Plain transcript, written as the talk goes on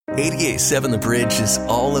88.7 The Bridge is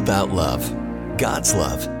all about love. God's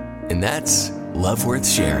love. And that's love worth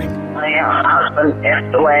sharing. My husband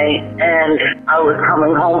passed away, and I was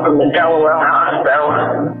coming home from the Delaware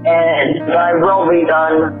hospital, and "Thy Will Be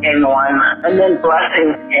Done" came on, and then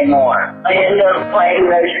 "Blessings" came on. I ended up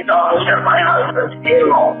playing those songs at my husband's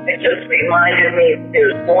funeral. It just reminded me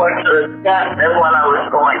there's more to death than what I was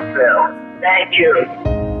going through. Thank you.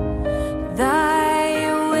 Thy